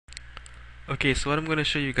Okay, so what I'm going to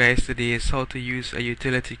show you guys today is how to use a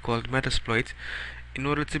utility called Metasploit in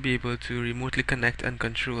order to be able to remotely connect and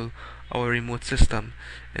control our remote system.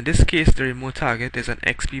 In this case, the remote target is an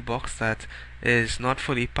XP box that is not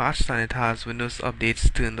fully patched and it has Windows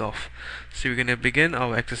updates turned off. So we're going to begin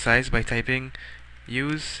our exercise by typing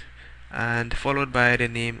use and followed by the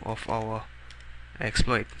name of our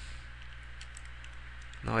exploit.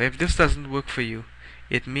 Now if this doesn't work for you,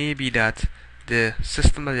 it may be that the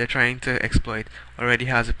system that you're trying to exploit already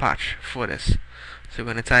has a patch for this. So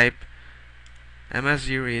we're going to type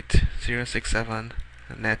ms08067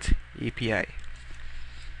 net API,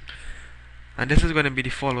 and this is going to be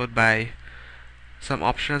followed by some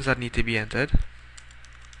options that need to be entered.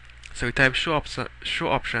 So we type show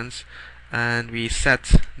options and we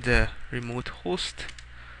set the remote host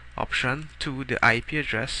option to the IP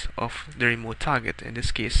address of the remote target. In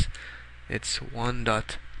this case it's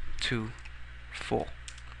 1.24.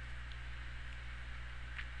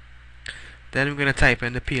 Then we're going to type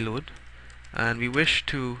in the payload, and we wish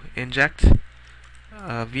to inject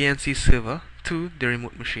a VNC server to the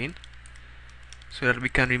remote machine so that we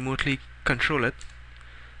can remotely control it.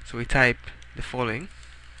 So we type the following,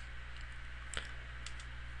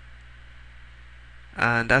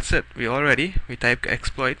 and that's it. We type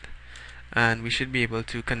exploit and we should be able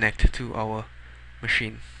to connect to our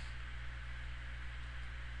machine.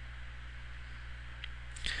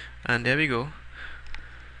 And there we go.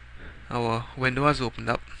 Our window has opened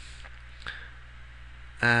up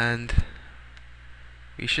and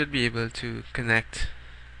we should be able to connect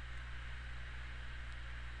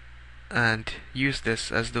and use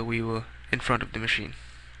this as though we were in front of the machine.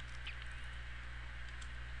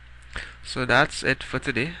 So that's it for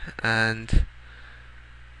today, and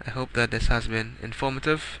I hope that this has been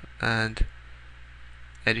informative and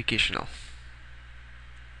educational.